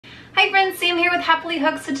Hi friends, Sam here with Happily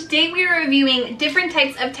Hooked. So today we are reviewing different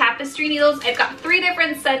types of tapestry needles. I've got 3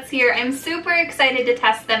 different sets here. I'm super excited to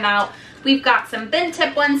test them out. We've got some bent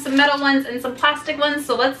tip ones, some metal ones, and some plastic ones,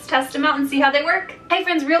 so let's test them out and see how they work. Hi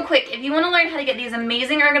friends, real quick, if you want to learn how to get these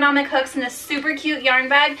amazing ergonomic hooks in this super cute yarn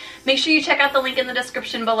bag, make sure you check out the link in the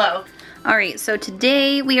description below. Alright, so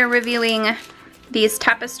today we are reviewing these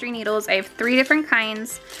tapestry needles. I have 3 different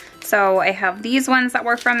kinds. So I have these ones that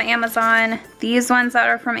were from Amazon, these ones that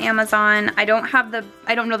are from Amazon. I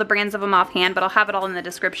don't know the brands of them offhand, but I'll have it all in the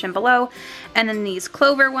description below. And then these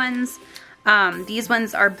clover ones. These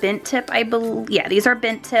ones are bent tip, I believe. Yeah, these are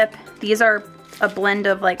bent tip. These are a blend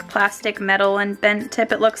of like plastic, metal, and bent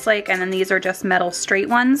tip, it looks like. And then these are just metal straight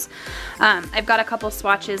ones. I've got a couple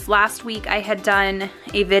swatches. Last week I had done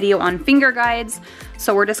a video on finger guides.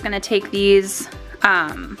 So we're just gonna take these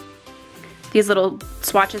little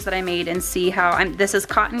swatches that I made and see how, this is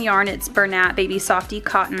cotton yarn. It's Bernat Baby Softy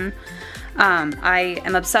Cotton. I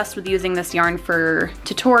am obsessed with using this yarn for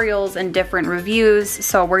tutorials and different reviews,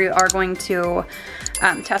 so we are going to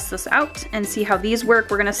test this out and see how these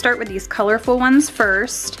work. We're going to start with these colorful ones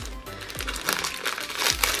first.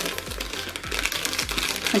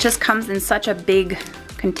 It just comes in such a big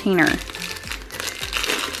container.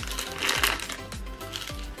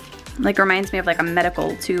 Like, reminds me of like a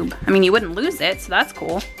medical tube. I mean, you wouldn't lose it, so that's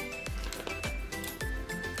cool.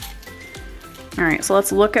 All right, so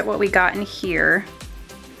let's look at what we got in here.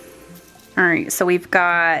 All right, so we've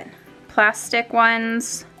got plastic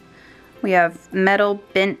ones. We have metal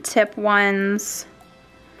bent tip ones.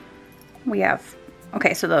 We have,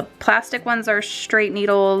 okay, so the plastic ones are straight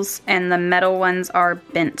needles and the metal ones are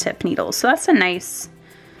bent tip needles. So that's a nice,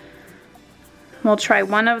 we'll try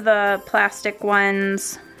one of the plastic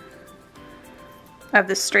ones of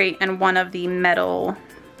the straight and one of the metal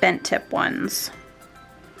bent tip ones.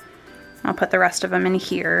 I'll put the rest of them in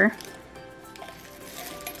here.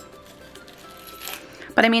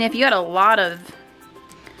 But I mean, if you had a lot of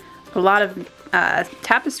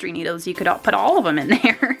tapestry needles, you could put all of them in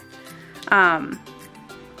there. All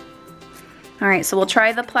right, so we'll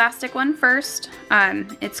try the plastic one first.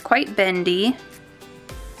 It's quite bendy.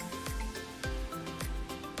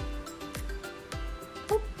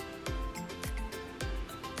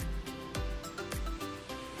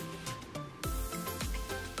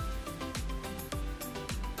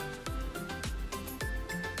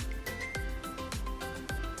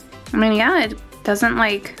 I mean, yeah, it doesn't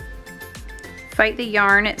like fight the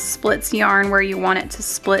yarn. It splits yarn where you want it to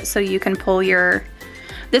split, so you can pull your,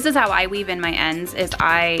 this is how I weave in my ends, is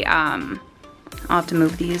I'll have to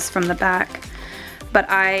move these from the back, but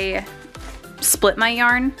I split my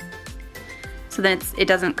yarn so then it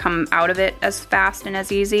doesn't come out of it as fast and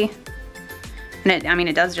as easy. And I mean,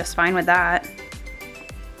 it does just fine with that.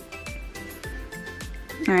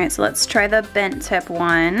 All right, so let's try the bent tip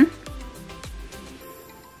one.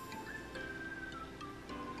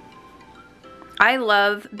 I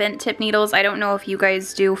love bent tip needles. I don't know if you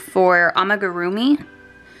guys do for amigurumi.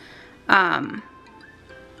 Yeah,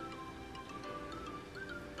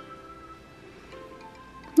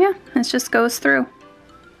 it just goes through.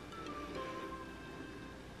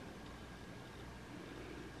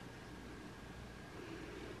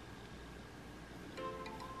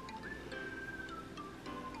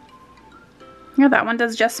 Yeah, that one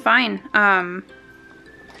does just fine. I'll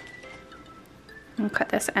cut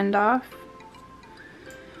this end off.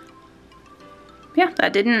 Yeah,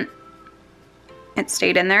 that didn't, it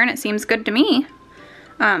stayed in there and it seems good to me.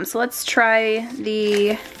 So let's try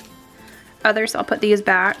the others. I'll put these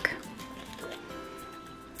back.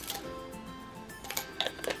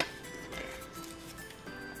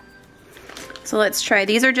 So let's try,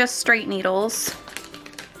 these are just straight needles.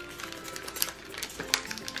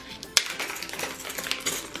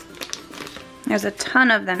 There's a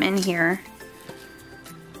ton of them in here.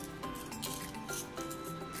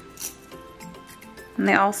 And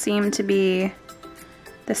they all seem to be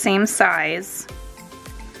the same size.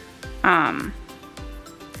 And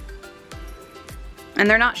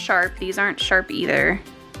they're not sharp. These aren't sharp either.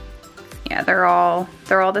 Yeah, they're all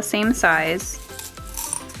the same size.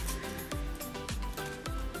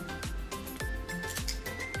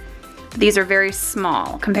 These are very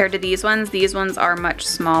small compared to these ones. These ones are much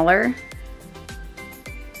smaller.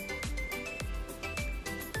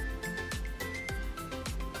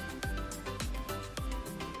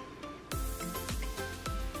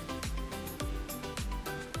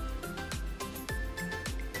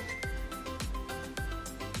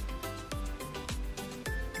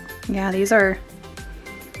 Yeah, these are,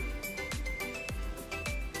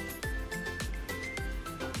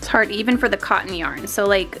 it's hard even for the cotton yarn. So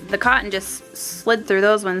like the cotton just slid through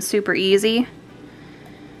those ones super easy.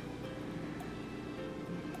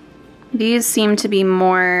 These seem to be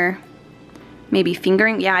more maybe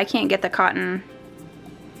fingering. Yeah, I can't get the cotton.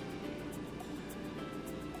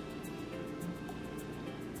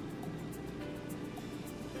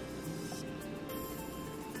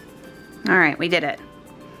 All right, we did it.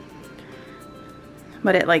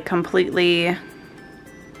 But it like completely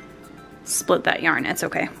split that yarn. It's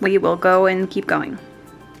okay. We will go and keep going.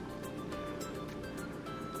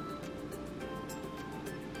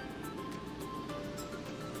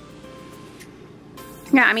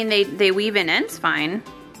 Yeah, I mean, they weave in ends fine.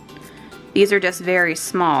 These are just very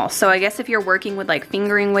small. So I guess if you're working with like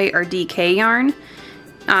fingering weight or DK yarn,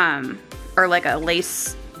 or like a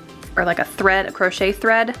lace, or like a thread, a crochet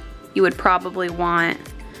thread, you would probably want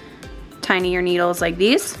tinier needles like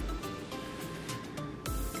these,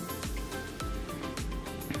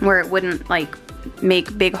 where it wouldn't like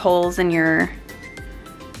make big holes in your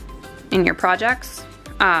projects.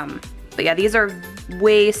 But yeah, these are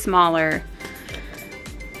way smaller.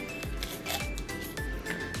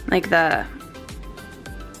 Like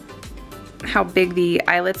how big the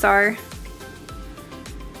eyelets are.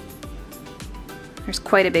 There's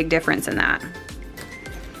quite a big difference in that.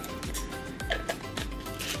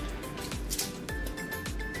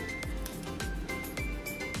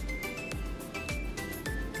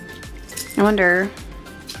 I wonder.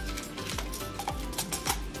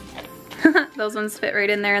 Those ones fit right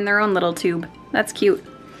in there in their own little tube. That's cute.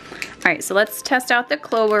 All right, so let's test out the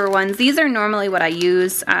clover ones. These are normally what I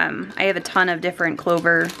use. I have a ton of different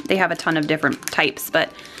clover. They have a ton of different types,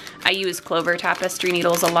 but I use clover tapestry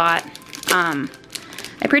needles a lot. I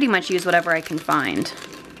pretty much use whatever I can find.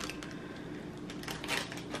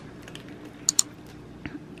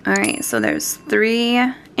 All right, so there's 3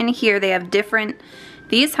 in here. They have different,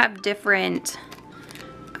 these have different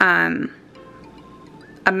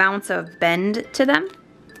amounts of bend to them.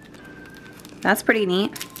 That's pretty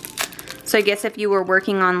neat. So I guess if you were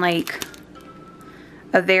working on like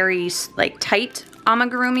a very like tight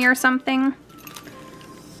amigurumi or something,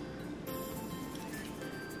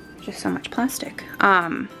 just so much plastic.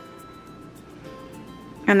 And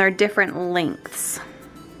they're different lengths.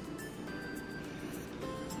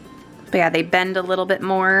 But yeah, they bend a little bit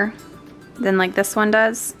more than like this one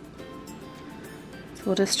does. So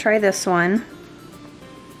we'll just try this one.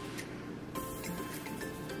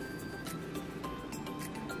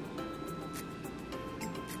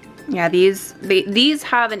 Yeah, these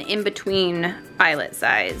have an in-between eyelet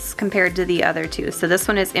size compared to the other two. So this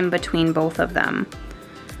one is in between both of them.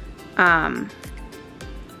 Yeah.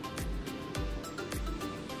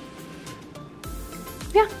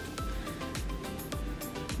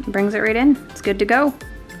 Brings it right in. It's good to go.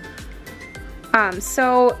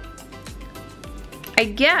 So I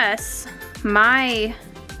guess my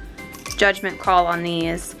judgment call on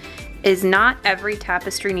these is not every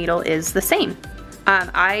tapestry needle is the same.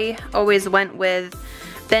 I always went with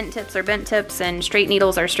bent tips are bent tips and straight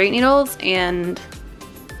needles are straight needles, and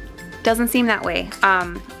doesn't seem that way.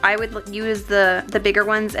 I would use the bigger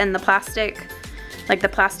ones and the plastic, like the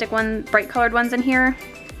plastic one, bright colored ones in here.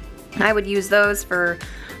 I would use those for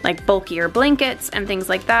like bulkier blankets and things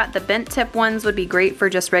like that. The bent tip ones would be great for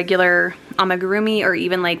just regular amigurumi, or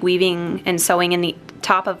even like weaving and sewing in the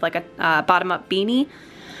top of like a bottom up beanie.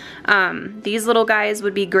 These little guys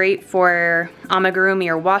would be great for amigurumi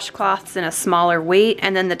or washcloths in a smaller weight,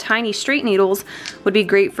 and then the tiny straight needles would be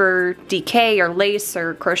great for DK or lace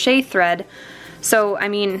or crochet thread. So I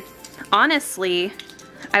mean, honestly,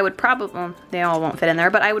 I would probably, well, they all won't fit in there,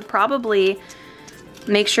 but I would probably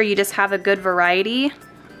make sure you just have a good variety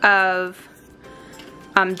of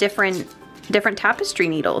different tapestry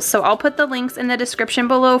needles. So I'll put the links in the description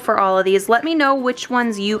below for all of these. Let me know which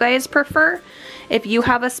ones you guys prefer. If you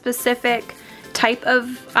have a specific type of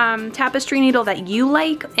tapestry needle that you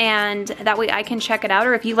like, and that way I can check it out.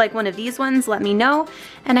 Or if you like one of these ones, let me know.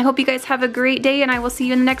 And I hope you guys have a great day, and I will see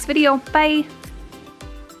you in the next video. Bye!